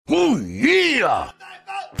Oh, yeah!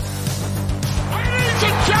 Ladies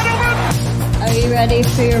and gentlemen! Are you ready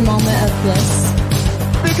for your moment of bliss?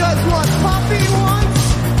 Because what Poppy wants,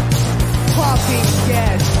 Poppy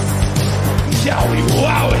gets. Yowie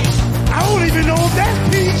wowie! I don't even know if that's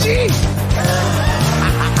PG!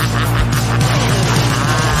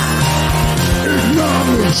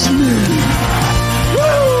 Acknowledge me! Woo!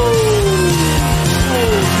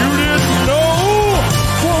 Oh, you didn't know?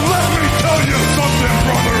 Well, let me tell you something,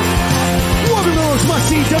 brother! Welcome to the most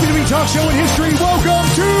must-see WWE talk show in history. Welcome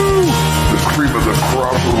to the Cream of the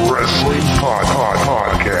Crop Wrestling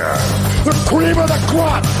Podcast. The cream of the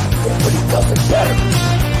crop! Nobody does it better!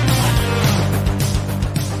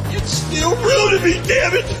 It's still real to me,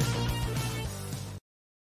 damn it!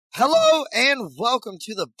 Hello and welcome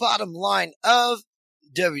to the bottom line of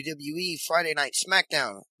WWE Friday Night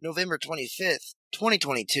SmackDown, November 25th,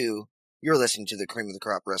 2022. You're listening to the Cream of the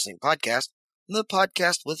Crop Wrestling Podcast, the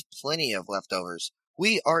podcast with plenty of leftovers.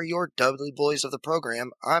 We are your Dudley Boys of the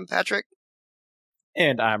program. I'm Patrick.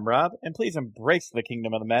 And I'm Rob, and please embrace the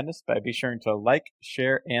Kingdom of the Madness by be sure to like,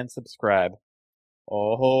 share, and subscribe.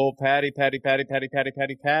 Oh, Pat,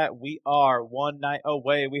 we are one night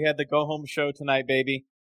away. We had the go-home show tonight, baby.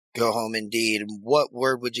 Go home indeed. What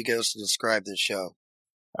word would you go to describe this show?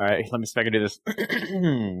 All right, let me see if I can do this.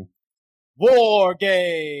 War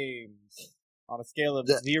Games! On a scale of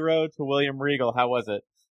 0 to William Regal, how was it?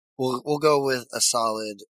 We'll go with a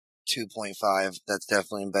solid 2.5. That's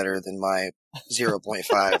definitely better than my 0.5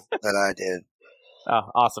 that I did.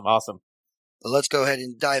 Oh, awesome. But let's go ahead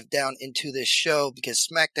and dive down into this show because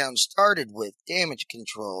SmackDown started with Damage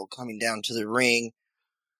Control coming down to the ring,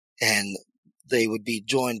 and they would be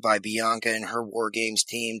joined by Bianca and her War Games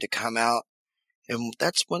team to come out. And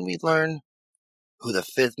that's when we learn who the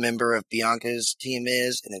fifth member of Bianca's team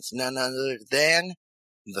is, and it's none other than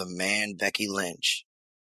the man Becky Lynch.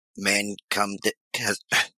 The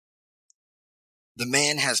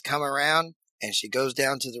man has come around, and she goes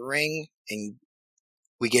down to the ring, and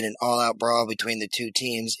we get an all-out brawl between the two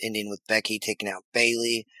teams, ending with Becky taking out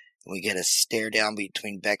Bayley, and we get a stare down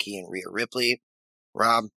between Becky and Rhea Ripley.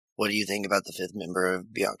 Rob, what do you think about the fifth member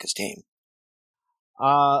of Bianca's team?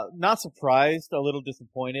 Not surprised, a little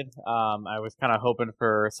disappointed. I was kind of hoping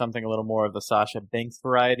for something a little more of the Sasha Banks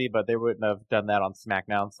variety, but they wouldn't have done that on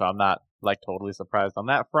SmackDown, so I'm not, totally surprised on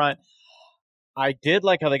that front. I did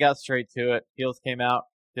like how they got straight to it. Heels came out,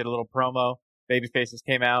 did a little promo. Babyfaces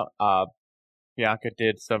came out. Bianca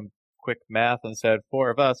did some quick math and said,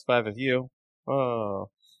 4 of us, 5 of you. Oh.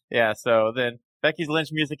 Yeah, so then Becky's Lynch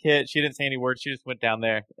music hit. She didn't say any words. She just went down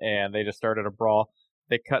there, and they just started a brawl.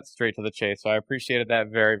 They cut straight to the chase, so I appreciated that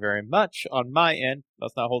very, very much on my end.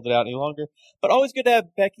 Let's not hold it out any longer. But always good to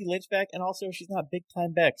have Becky Lynch back, and also she's not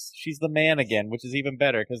big-time Bex. She's the man again, which is even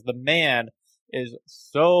better, because the man is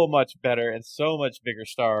so much better and so much bigger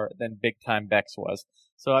star than big-time Bex was.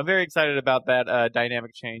 So I'm very excited about that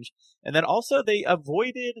dynamic change. And then also they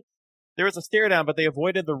avoided, there was a stare down, but they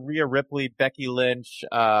avoided the Rhea Ripley, Becky Lynch,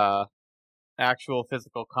 actual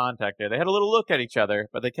physical contact there. They had a little look at each other,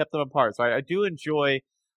 but they kept them apart. So I do enjoy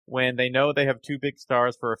when they know they have 2 big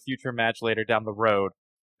stars for a future match later down the road,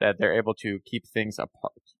 that they're able to keep things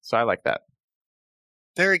apart. So I like that.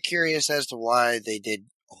 Very curious as to why they did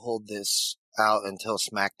hold this out until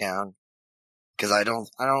SmackDown. Because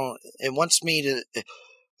it wants me to,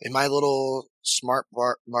 in my little smart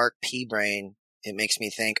Mark P brain, it makes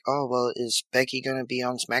me think, oh, well, is Becky going to be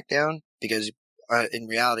on SmackDown? Because in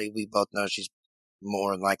reality, we both know she's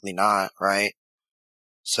more than likely not, right?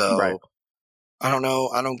 So, right. I don't know.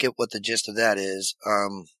 I don't get what the gist of that is.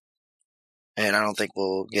 And I don't think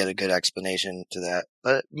we'll get a good explanation to that.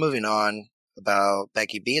 But moving on about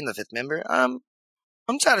Becky being the fifth member, I'm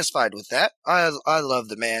satisfied with that. I love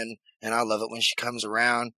the man, and I love it when she comes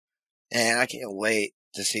around, and I can't wait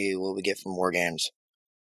to see what we get from War Games.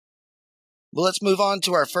 Well, let's move on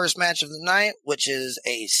to our first match of the night, which is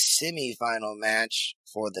a semi-final match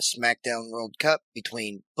for the SmackDown World Cup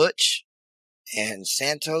between Butch and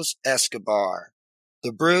Santos Escobar.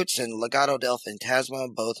 The Brutes and Legado del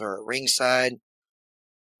Fantasma both are at ringside.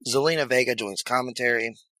 Zelina Vega joins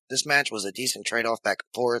commentary. This match was a decent trade-off back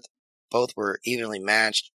and forth. Both were evenly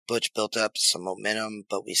matched. Butch built up some momentum,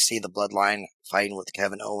 but we see the Bloodline fighting with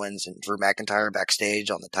Kevin Owens and Drew McIntyre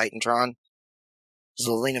backstage on the Titantron.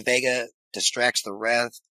 Zelina Vega distracts the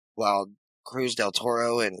ref while Cruz del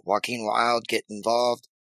Toro and Joaquin Wilde get involved.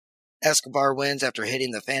 Escobar wins after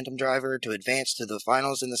hitting the Phantom Driver to advance to the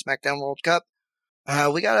finals in the SmackDown World Cup.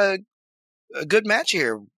 We got a good match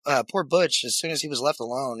here. Poor Butch, as soon as he was left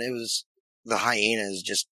alone, the hyenas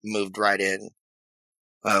just moved right in.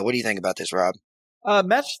 What do you think about this, Rob?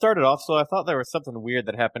 Match started off slow. I thought there was something weird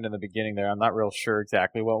that happened in the beginning there. I'm not real sure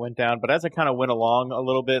exactly what went down, but as it kind of went along a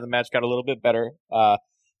little bit, the match got a little bit better.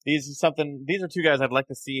 These are two guys I'd like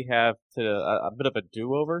to see have a bit of a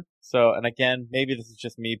do-over. So, and again, maybe this is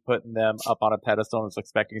just me putting them up on a pedestal and was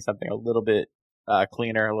expecting something a little bit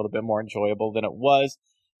cleaner, a little bit more enjoyable than it was.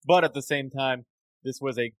 But at the same time, this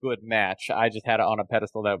was a good match. I just had it on a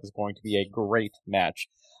pedestal that was going to be a great match.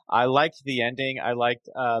 I liked the ending. I liked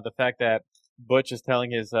the fact that Butch is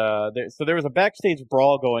telling his so there was a backstage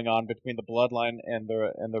brawl going on between the Bloodline and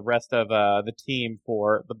the rest of the team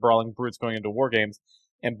for the Brawling Brutes going into War Games,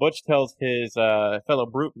 and Butch tells his fellow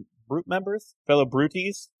brute members, fellow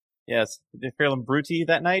Bruties, yes, they're feeling Bruty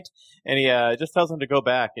that night, and he just tells them to go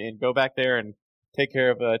back there and take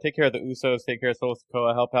care of the Usos, take care of Solo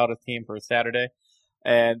Sikoa, help out his team for Saturday,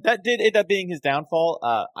 and that did end up being his downfall.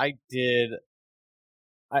 I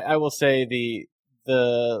will say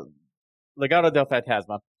the Legado del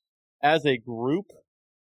Fantasma, as a group,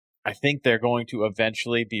 I think they're going to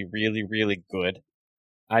eventually be really, really good.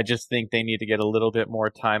 I just think they need to get a little bit more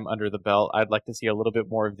time under the belt. I'd like to see a little bit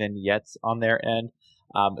more vignettes on their end.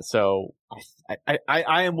 So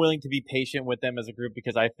I am willing to be patient with them as a group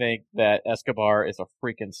because I think that Escobar is a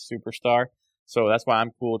freaking superstar. So that's why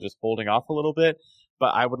I'm cool just holding off a little bit.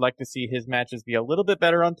 But I would like to see his matches be a little bit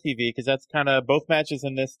better on TV because that's kind of both matches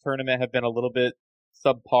in this tournament have been a little bit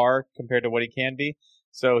subpar compared to what he can be.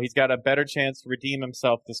 So he's got a better chance to redeem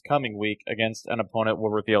himself this coming week against an opponent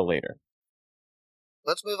we'll reveal later.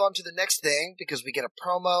 Let's move on to the next thing because we get a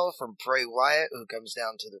promo from Bray Wyatt who comes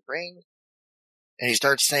down to the ring and he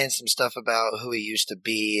starts saying some stuff about who he used to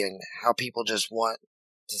be and how people just want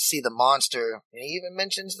to see the monster, and he even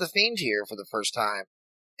mentions the Fiend here for the first time.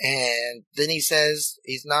 And then he says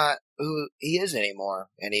he's not who he is anymore,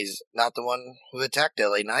 and he's not the one who attacked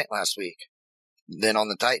LA Knight last week. Then on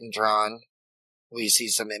the Titantron, we see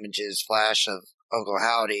some images flash of Uncle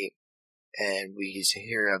Howdy, and we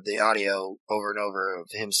hear of the audio over and over of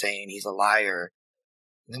him saying he's a liar.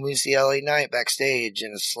 And then we see LA Knight backstage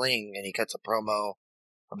in a sling, and he cuts a promo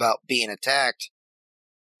about being attacked.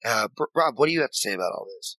 Rob, what do you have to say about all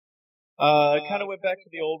this? I kind of went back to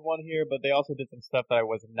the old one here, but they also did some stuff that I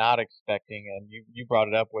was not expecting, and you brought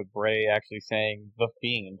it up with Bray actually saying the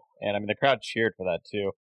Fiend, and I mean the crowd cheered for that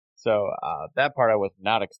too. So that part I was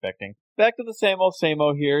not expecting. Back to the same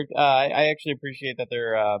old here. I actually appreciate that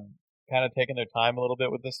they're kind of taking their time a little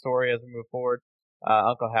bit with this story as we move forward.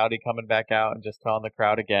 Uncle Howdy coming back out and just telling the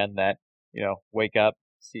crowd again that, wake up,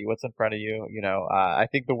 see what's in front of you. I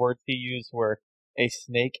think the words he used were a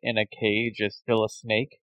snake in a cage is still a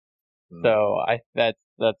snake. So that's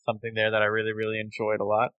something there that I really, really enjoyed a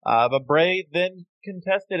lot. But Bray then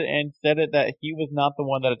contested and said that he was not the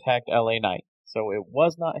one that attacked LA Knight. So it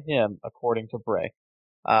was not him, according to Bray.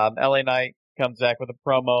 LA Knight comes back with a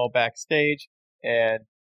promo backstage, and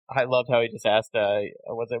I loved how he just asked,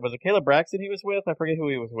 was it Kayla Braxton he was with? I forget who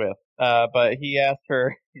he was with. But he asked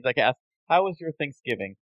her, how was your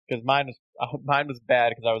Thanksgiving? Because mine was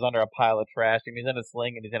bad because I was under a pile of trash, and he's in a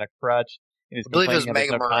sling, and he's in a crutch, and he's complaining that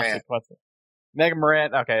there's no consequences. Megan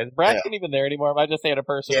Morant, okay. Is Braxton even there anymore? Am I just saying a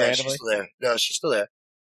person randomly? Yeah, she's still there. No, she's still there.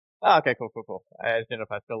 Oh, okay, cool. I just didn't know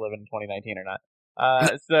if I still live in 2019 or not.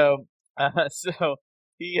 So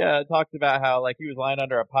he talked about how he was lying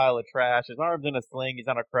under a pile of trash, his arms in a sling, he's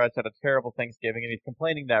on a crutch, had a terrible Thanksgiving, and he's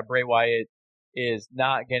complaining that Bray Wyatt is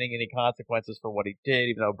not getting any consequences for what he did,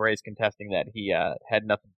 even though Bray's contesting that he had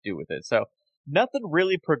nothing to do with it. So nothing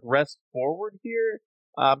really progressed forward here.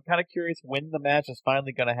 I'm kind of curious when the match is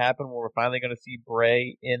finally going to happen, where we're finally going to see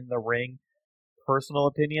Bray in the ring. Personal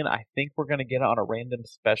opinion, I think we're going to get it on a random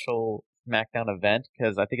special SmackDown event,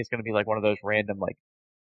 because I think it's going to be one of those random, all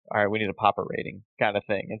right, we need a Papa rating kind of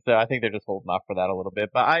thing. And so I think they're just holding off for that a little bit.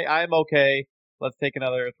 But I'm okay. Let's take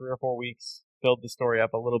another 3 or 4 weeks, build the story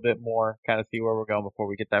up a little bit more, kind of see where we're going before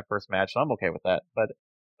we get that first match. So I'm okay with that. But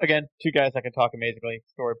again, two guys that can talk amazingly,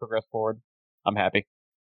 story progress forward. I'm happy.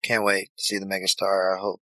 Can't wait to see the megastar. I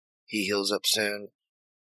hope he heals up soon.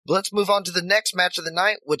 But let's move on to the next match of the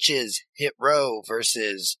night, which is Hit Row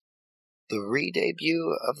versus the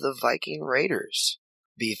re-debut of the Viking Raiders,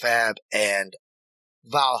 B-Fab and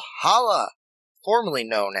Valhalla, formerly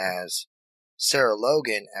known as Sarah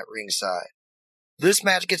Logan, at ringside. This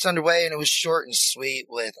match gets underway, and it was short and sweet,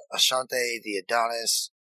 with Ashante the Adonis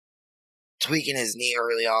tweaking his knee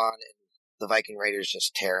early on, and the Viking Raiders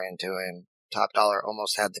just tear into him. Top Dollar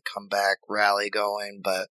almost had the comeback rally going,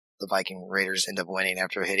 but the Viking Raiders end up winning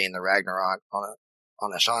after hitting the Ragnarok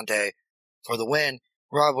on Ashante for the win.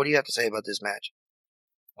 Rob, what do you have to say about this match?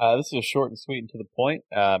 This is short and sweet and to the point,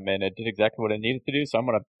 and it did exactly what it needed to do, so I'm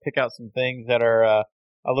going to pick out some things that are a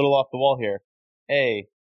little off the wall here.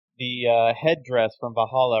 The headdress from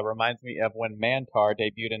Valhalla reminds me of when Mantar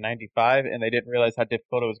debuted in '95, and they didn't realize how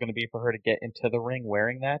difficult it was going to be for her to get into the ring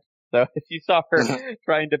wearing that. So if you saw her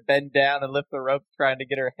trying to bend down and lift the ropes, trying to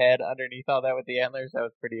get her head underneath all that with the antlers, that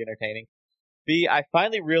was pretty entertaining. B, I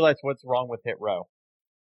finally realized what's wrong with Hit Row.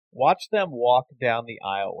 Watch them walk down the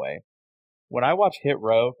aisleway. When I watch Hit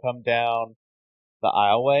Row come down the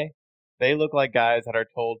aisleway, they look like guys that are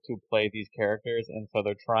told to play these characters, and so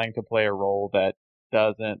they're trying to play a role that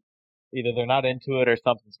doesn't, either they're not into it or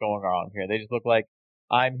something's going wrong here. They just look like,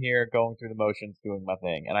 I'm here going through the motions doing my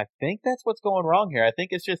thing. And I think that's what's going wrong here. I think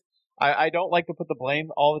it's just, I don't like to put the blame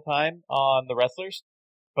all the time on the wrestlers,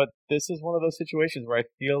 but this is one of those situations where I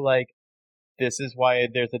feel like this is why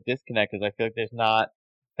there's a disconnect, is I feel like there's not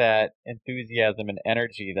that enthusiasm and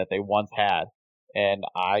energy that they once had. And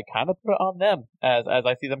I kind of put it on them as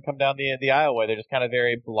I see them come down the aisleway. They're just kind of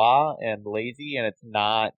very blah and lazy, and it's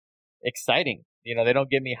not exciting. You know, they don't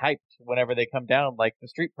get me hyped whenever they come down like the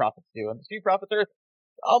Street Profits do. And the Street Profits are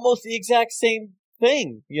almost the exact same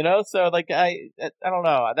thing, you know? So, like, I don't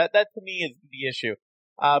know. That to me is the issue.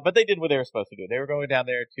 But they did what they were supposed to do. They were going down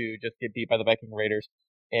there to just get beat by the Viking Raiders.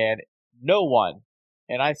 And no one,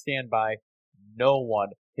 and I stand by, no one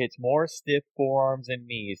hits more stiff forearms and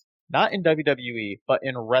knees, not in WWE, but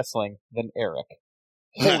in wrestling, than Eric.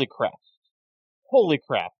 Holy crap. Holy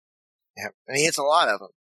crap. Yeah, and he hits a lot of them.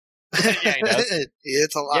 Yeah, he does. He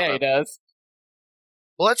hits a lot of them. Yeah, he does.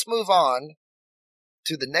 Well, let's move on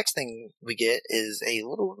to the next thing we get is a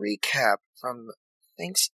little recap from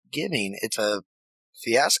Thanksgiving. It's a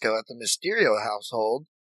fiasco at the Mysterio household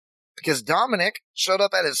because Dominic showed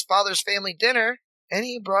up at his father's family dinner and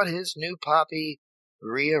he brought his new poppy,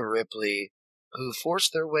 Rhea Ripley, who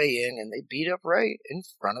forced their way in and they beat up Ray in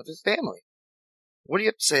front of his family. What do you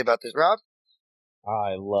have to say about this, Rob?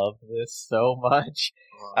 I love this so much.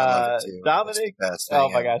 Well, I love it too. Dominic, oh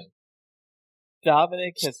my gosh.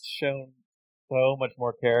 Dominic has shown so much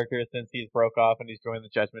more character since he's broke off and he's joined the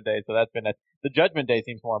Judgment Day. So that's been the Judgment Day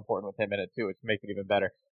seems more important with him in it too, which makes it even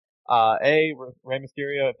better. Rey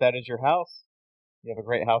Mysterio, if that is your house, you have a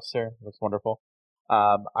great house, sir. It looks wonderful.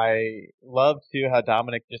 I love too how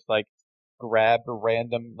Dominic just like grabbed a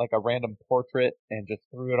random portrait and just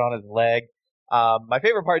threw it on his leg. My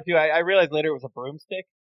favorite part too, I realized later it was a broomstick,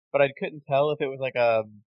 but I couldn't tell if it was like a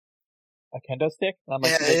kendo stick. And I'm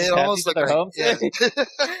like, yeah, it almost looked like like, home yeah.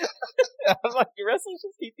 I'm like, your wrestlers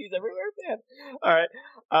just keep these everywhere, man. All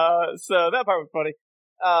right. So that part was funny.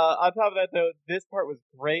 On top of that though, this part was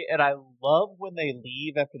great, and I love when they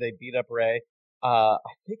leave after they beat up Ray. I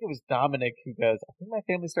think it was Dominic who goes, I think my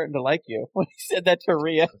family's starting to like you, when he said that to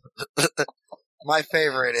Rhea. My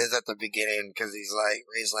favorite is at the beginning because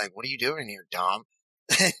Ray's like, what are you doing here, Dom?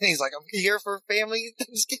 And he's like, I'm here for family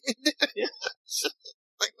Thanksgiving dinner. Yeah.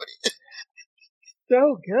 Like, what are you?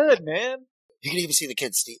 So good, man. You can even see the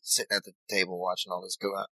kids sitting at the table watching all this go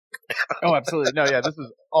on. Oh, absolutely. No, yeah, this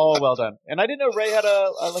is all well done. And I didn't know Ray had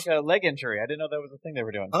a leg injury. I didn't know that was a thing they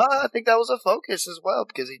were doing. I think that was a focus as well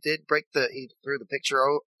because he threw the picture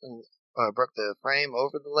out and broke the frame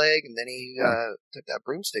over the leg, and then he took that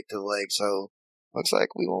broomstick to the leg. So looks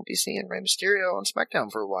like we won't be seeing Rey Mysterio on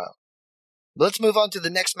SmackDown for a while. Let's move on to the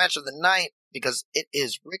next match of the night because it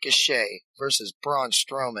is Ricochet versus Braun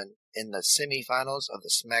Strowman in the semifinals of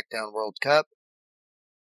the SmackDown World Cup.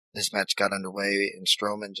 This match got underway and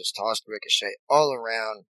Strowman just tossed Ricochet all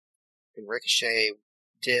around. And Ricochet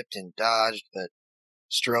dipped and dodged, but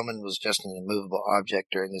Strowman was just an immovable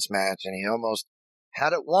object during this match, and he almost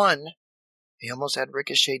had it won. He almost had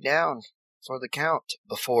Ricochet down for the count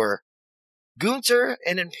before Gunther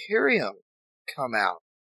and Imperium come out,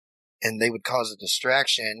 and they would cause a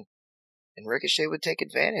distraction, and Ricochet would take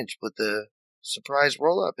advantage with the surprise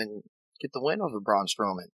roll-up and get the win over Braun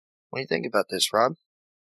Strowman. What do you think about this, Rob?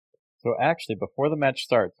 So actually, before the match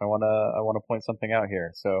starts, I wanna point something out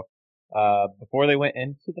here. So, before they went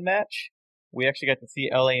into the match, we actually got to see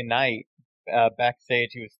LA Knight backstage.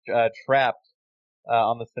 He was trapped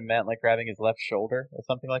on the cement, like grabbing his left shoulder or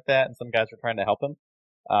something like that, and some guys were trying to help him.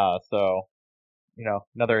 So,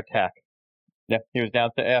 another attack. Yeah, he was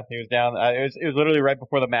down. He was down. It was literally right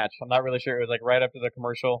before the match. I'm not really sure. It was like right after the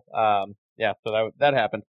commercial. So that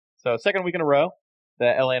happened. So second week in a row,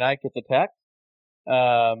 the LA Knight gets attacked.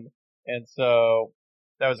 And so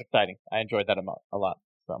that was exciting. I enjoyed that a lot.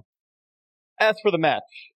 So as for the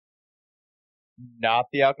match, not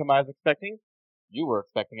the outcome I was expecting. You were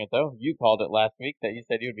expecting it though. You called it last week that you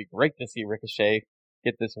said it would be great to see Ricochet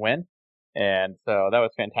get this win. And so that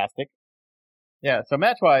was fantastic. Yeah, so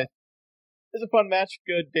match wise, it's a fun match.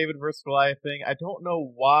 Good David versus Goliath thing. I don't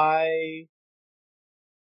know why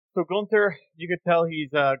So Gunther, you could tell he's,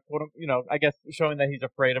 I guess showing that he's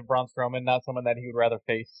afraid of Braun Strowman, not someone that he would rather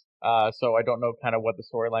face. So I don't know kind of what the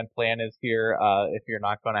storyline plan is here, if you're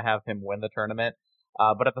not going to have him win the tournament.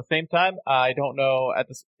 But at the same time, I don't know.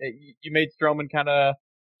 You made Strowman kind of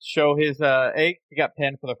show his, A, he got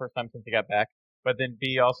pinned for the first time since he got back, but then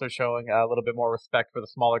B, also showing a little bit more respect for the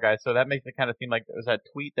smaller guys. So that makes it kind of seem like it was that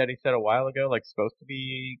tweet that he said a while ago, like supposed to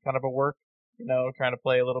be kind of a work, trying to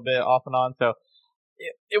play a little bit off and on. So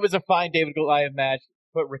it was a fine David Goliath match.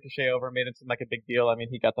 Put Ricochet over, made it seem like a big deal. I mean,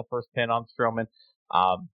 he got the first pin on Strowman.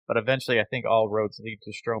 But eventually, I think all roads lead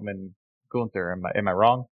to Strowman Gunther. Am I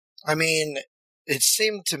wrong? I mean, it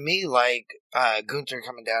seemed to me like Gunther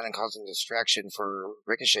coming down and causing distraction for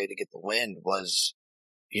Ricochet to get the win was,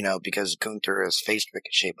 because Gunther has faced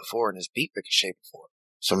Ricochet before and has beat Ricochet before.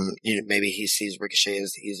 So maybe he sees Ricochet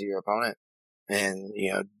as the easier opponent and,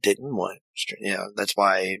 didn't want, that's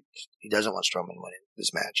why he doesn't want Strowman winning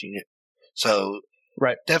this match. So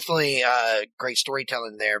right. Definitely great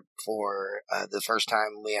storytelling there for the first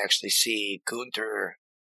time we actually see Gunther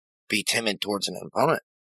be timid towards an opponent.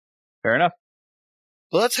 Fair enough.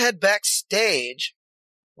 Well, let's head backstage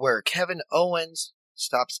where Kevin Owens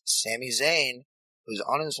stops Sami Zayn, who's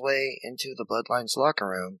on his way into the Bloodline's locker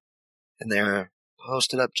room, and they're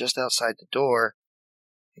posted up just outside the door.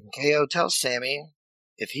 And KO tells Sami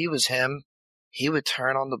if he was him, he would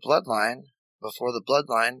turn on the Bloodline before the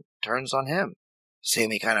Bloodline turns on him.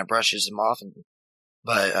 Sami kind of brushes him off,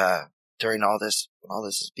 but during all this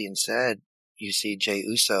is being said, you see Jey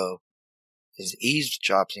Uso is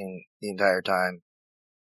eavesdropping the entire time.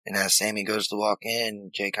 And as Sami goes to walk in,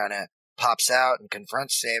 Jey kind of pops out and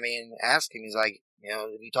confronts Sami and asks him, he's like, have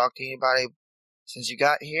you talked to anybody since you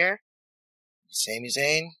got here? Sami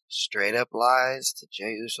Zayn straight up lies to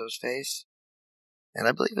Jey Uso's face. And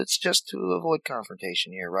I believe it's just to avoid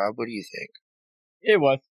confrontation here, Rob. What do you think? It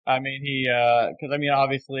was. I mean,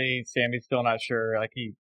 obviously Sami's still not sure.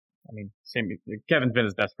 Kevin's been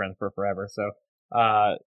his best friend for forever. So,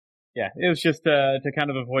 it was just to kind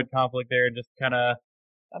of avoid conflict there and just kind of,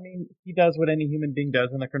 he does what any human being does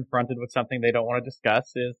when they're confronted with something they don't want to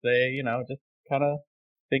discuss is they, just kind of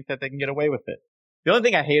think that they can get away with it. The only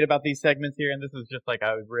thing I hate about these segments here, and this is just like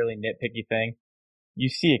a really nitpicky thing, you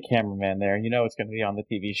see a cameraman there, it's going to be on the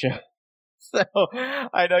TV show. So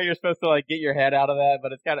I know you're supposed to like get your head out of that,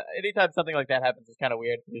 but it's kind of, anytime something like that happens, it's kind of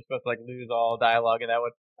weird. You're supposed to like lose all dialogue, and that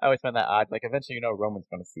would, I always find that odd. Like eventually, Roman's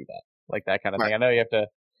going to see that, like that kind of thing. I know you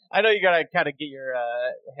got to kind of get your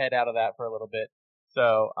head out of that for a little bit.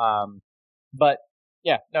 So, but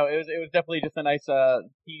yeah, no, it was definitely just a nice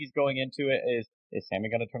tease going into it. Is Sami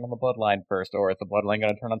going to turn on the Bloodline first, or is the Bloodline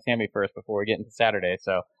going to turn on Sami first before we get into Saturday?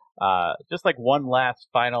 So, just like one last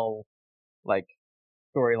final, like,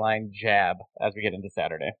 storyline jab as we get into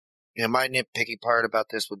Saturday. Yeah, my nitpicky part about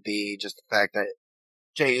this would be just the fact that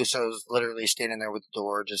Jey Uso's literally standing there with the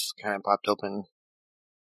door just kind of popped open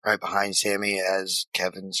right behind Sami as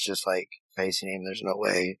Kevin's just like facing him. There's no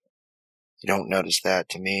way you don't notice that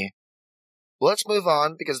to me. Well, let's move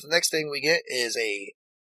on because the next thing we get is a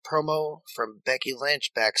promo from Becky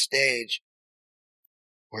Lynch backstage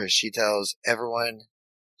where she tells everyone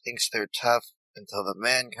thinks they're tough until the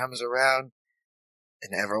man comes around,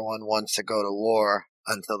 and everyone wants to go to war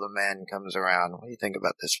until the man comes around. What do you think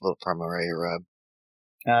about this little promo right here, Rob?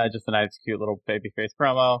 Just a nice, cute little babyface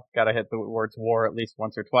promo. Gotta hit the words war at least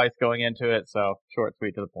once or twice going into it, so short,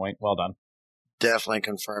 sweet, to the point. Well done. Definitely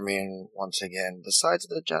confirming once again, besides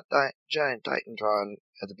the giant Titantron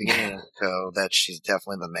at the beginning of the show, that she's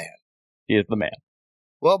definitely the man. He is the man.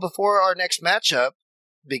 Well, before our next matchup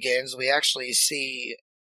begins, we actually see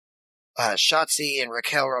Shotzi and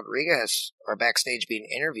Raquel Rodriguez are backstage being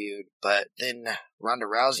interviewed, but then Ronda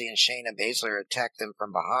Rousey and Shayna Baszler attack them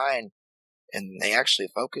from behind, and they actually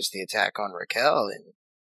focus the attack on Raquel and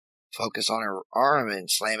focus on her arm and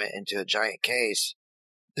slam it into a giant case.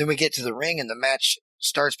 Then we get to the ring, and the match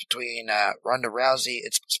starts between Ronda Rousey.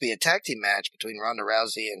 It's supposed to be a tag team match between Ronda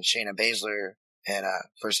Rousey and Shayna Baszler and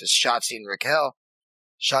versus Shotzi and Raquel.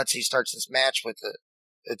 Shotzi starts this match with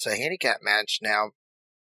it's a handicap match now,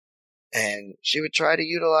 and she would try to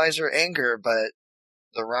utilize her anger, but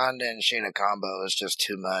the Ronda and Shayna combo is just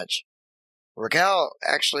too much. Raquel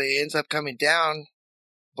actually ends up coming down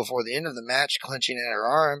before the end of the match, clenching at her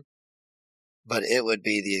arm, but it would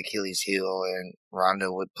be the Achilles heel, and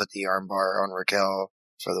Ronda would put the armbar on Raquel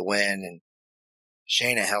for the win, and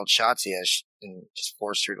Shayna held Shotzi and just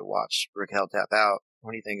forced her to watch Raquel tap out.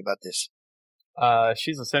 What do you think about this?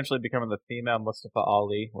 She's essentially becoming the female Mustafa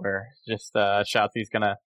Ali, where just Shotzi's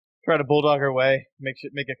gonna try to bulldog her way, make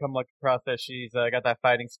it come like across that she's got that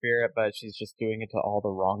fighting spirit, but she's just doing it to all the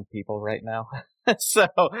wrong people right now. So,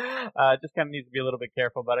 just kind of needs to be a little bit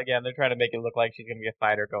careful. But again, they're trying to make it look like she's going to be a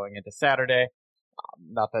fighter going into Saturday.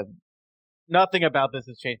 Nothing about this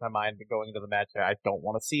has changed my mind going into the match. I don't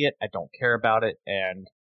want to see it. I don't care about it. And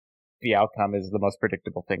the outcome is the most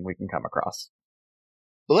predictable thing we can come across.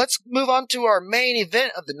 But let's move on to our main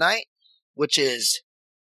event of the night, which is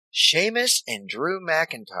Sheamus and Drew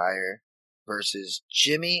McIntyre versus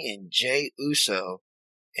Jimmy and Jey Uso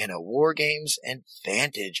in a War Games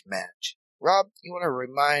Advantage match. Rob, you want to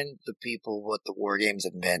remind the people what the War Games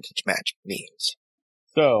Advantage match means?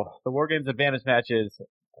 So, the War Games Advantage match is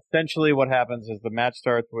essentially what happens is the match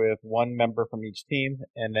starts with one member from each team,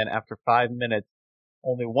 and then after 5 minutes,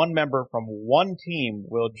 only one member from one team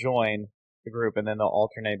will join the group, and then they'll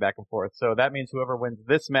alternate back and forth. So that means whoever wins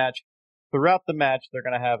this match, throughout the match, they're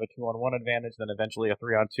going to have a 2-on-1 advantage, then eventually a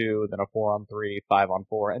 3-on-2, then a 4-on-3,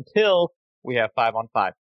 5-on-4, until we have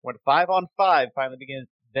 5-on-5. When 5-on-5 finally begins,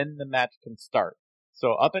 then the match can start.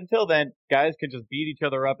 So up until then, guys can just beat each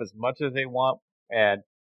other up as much as they want, and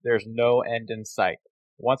there's no end in sight.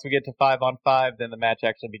 Once we get to 5-on-5, then the match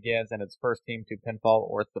actually begins, and it's first team to pinfall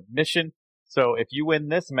or submission. So if you win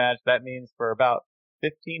this match, that means for about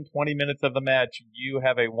 15, 20 minutes of the match, you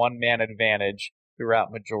have a one-man advantage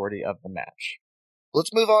throughout majority of the match.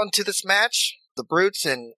 Let's move on to this match. The Brutes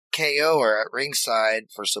and KO are at ringside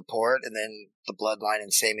for support, and then the Bloodline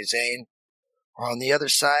and Sami Zayn are on the other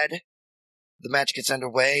side. The match gets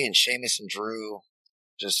underway, and Sheamus and Drew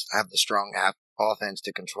just have the strong offense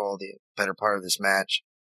to control the better part of this match.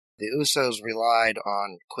 The Usos relied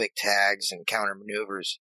on quick tags and counter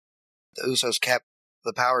maneuvers. The Usos kept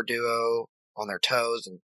the power duo on their toes,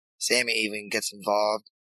 and Sami even gets involved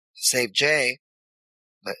to save Jey,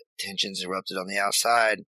 but tensions erupted on the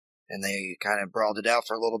outside, and they kind of brawled it out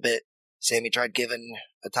for a little bit. Sami tried giving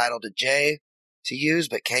a title to Jey to use,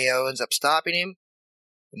 but KO ends up stopping him,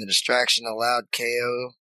 and the distraction allowed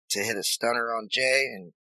KO to hit a stunner on Jey,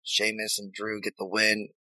 and Sheamus and Drew get the win,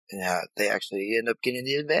 and they actually end up getting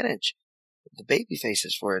the advantage. The baby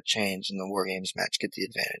faces for a change in the War Games match get the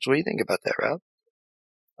advantage. What do you think about that, Rob?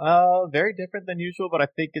 Very different than usual, but I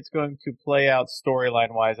think it's going to play out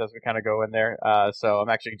storyline-wise as we kind of go in there. So I'm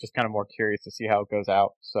actually just kind of more curious to see how it goes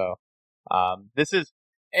out. So, this is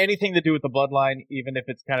anything to do with the Bloodline, even if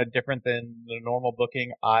it's kind of different than the normal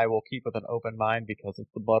booking, I will keep with an open mind because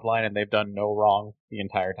it's the Bloodline and they've done no wrong the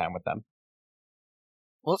entire time with them.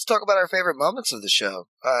 Well, let's talk about our favorite moments of the show.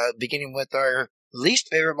 Beginning with our least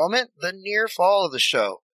favorite moment, the near fall of the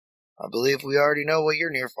show. I believe we already know what your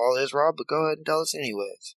near fall is, Rob, but go ahead and tell us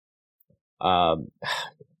anyways. I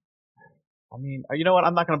mean, you know what?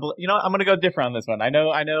 I'm not gonna. I'm gonna go different on this one. I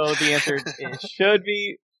know. The answer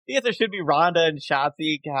should be Ronda and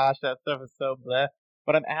Shotzi. Gosh, that stuff is so bleh.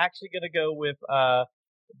 But I'm actually gonna go with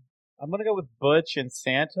Butch and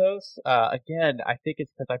Santos. Again, I think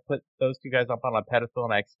it's because I put those two guys up on a pedestal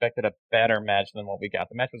and I expected a better match than what we got.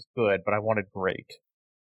 The match was good, but I wanted great.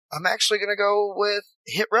 I'm actually gonna go with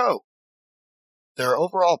Hit Row. Their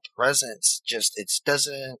overall presence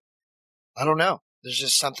I don't know. There's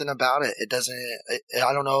just something about it.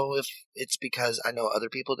 I don't know if it's because I know other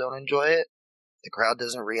people don't enjoy it. The crowd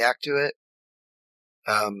doesn't react to it.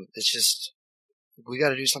 It's just, we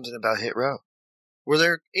gotta do something about Hit Row. Were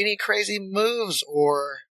there any crazy moves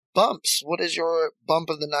or bumps? What is your bump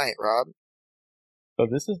of the night, Rob? So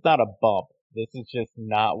this is not a bump. This is just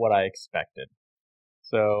not what I expected.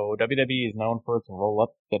 So WWE is known for its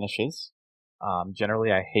roll-up finishes.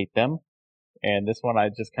 Generally, I hate them. And this one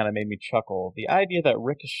just kind of made me chuckle. The idea that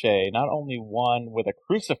Ricochet not only won with a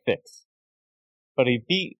crucifix, but he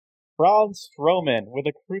beat Braun Strowman with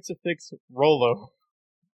a crucifix roll-up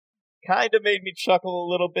kind of made me chuckle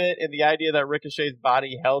a little bit. And the idea that Ricochet's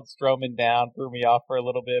body held Strowman down threw me off for a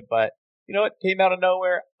little bit. But you know what? Came out of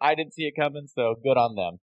nowhere. I didn't see it coming, so good on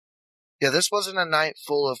them. Yeah, this wasn't a night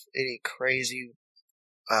full of any crazy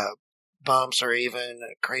bumps or even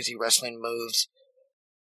crazy wrestling moves.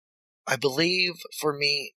 I believe for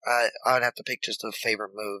me, I would have to pick just a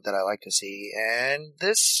favorite move that I like to see. And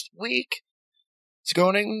this week, it's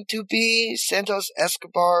going to be Santos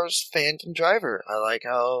Escobar's Phantom Driver. I like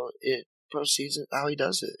how it proceeds, how he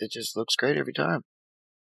does it. It just looks great every time.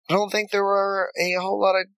 I don't think there were a whole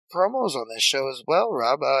lot of promos on this show as well,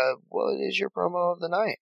 Rob. What is your promo of the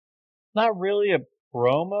night? Not really a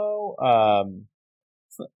promo.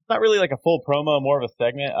 It's not really like a full promo, more of a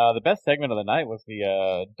segment. The best segment of the night was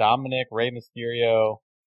the Dominic, Rey Mysterio,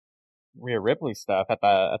 Rhea Ripley stuff at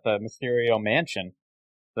the Mysterio mansion.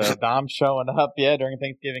 So Dom showing up, during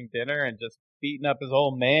Thanksgiving dinner and just beating up his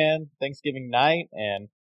old man Thanksgiving night and,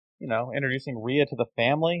 introducing Rhea to the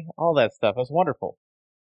family. All that stuff. It was wonderful.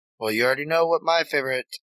 Well, you already know what my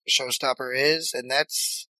favorite showstopper is, and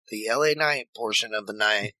that's the LA Knight portion of the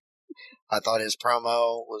night. I thought his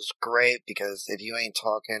promo was great because if you ain't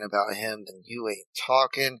talking about him, then you ain't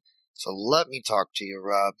talking. So let me talk to you,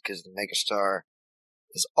 Rob, because the megastar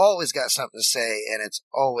has always got something to say, and it's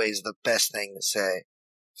always the best thing to say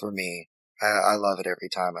for me. I love it every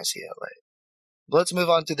time I see LA. Let's move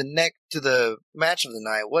on to the match of the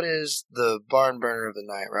night. What is the barn burner of the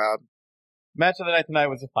night, Rob? Match of the night tonight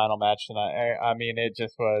was the final match tonight. I mean, it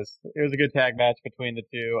was a good tag match between the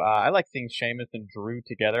two. I like seeing Sheamus and Drew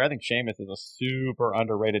together. I think Sheamus is a super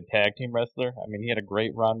underrated tag team wrestler. I mean, he had a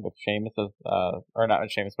great run with Sheamus or not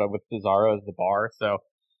with Sheamus, but with Cesaro as the bar. So,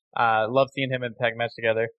 love seeing him in the tag match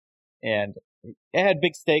together. And it had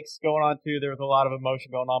big stakes going on too. There was a lot of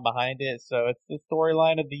emotion going on behind it. So it's the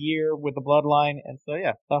storyline of the year with the bloodline. And so,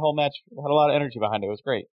 yeah, that whole match had a lot of energy behind it. It was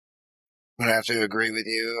great. I'm going to have to agree with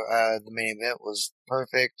you. The main event was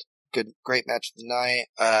perfect. Great match of the night.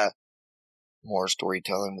 More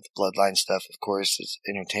storytelling with the bloodline stuff, of course, is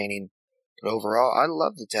entertaining. But overall, I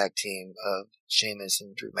love the tag team of Sheamus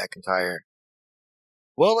and Drew McIntyre.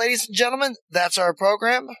 Well, ladies and gentlemen, that's our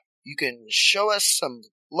program. You can show us some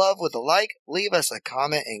love with a like, leave us a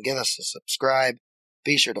comment, and give us a subscribe.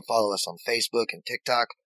 Be sure to follow us on Facebook and TikTok.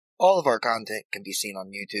 All of our content can be seen on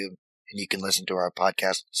YouTube. And you can listen to our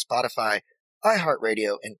podcast on Spotify,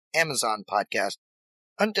 iHeartRadio, and Amazon Podcast.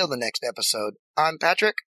 Until the next episode, I'm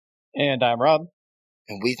Patrick. And I'm Rob.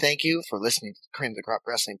 And we thank you for listening to the Cream of the Crop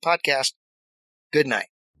Wrestling Podcast. Good night.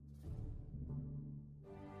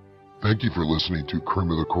 Thank you for listening to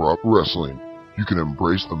Cream of the Crop Wrestling. You can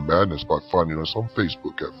embrace the madness by finding us on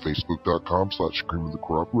Facebook at facebook.com/Cream of the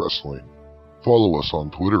Crop Wrestling. Follow us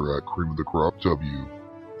on Twitter at Cream of the Crop W.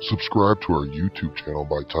 Subscribe to our YouTube channel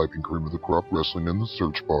by typing Cream of the Crop Wrestling in the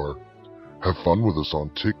search bar. Have fun with us on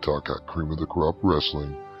TikTok at Cream of the Crop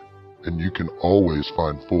Wrestling. And you can always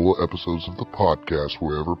find full episodes of the podcast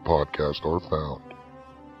wherever podcasts are found.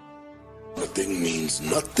 Nothing means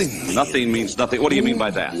nothing. Nothing means nothing. What do you mean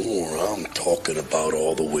by that? More, I'm talking about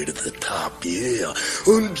all the way to the top, yeah.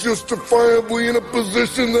 Unjustifiably in a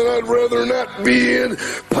position that I'd rather not be in.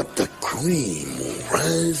 But the cream will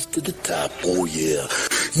rise to the top, oh yeah.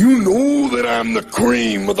 You know that I'm the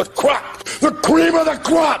cream of the crop. The cream of the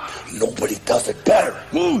crop. Nobody does it better.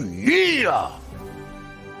 Oh yeah.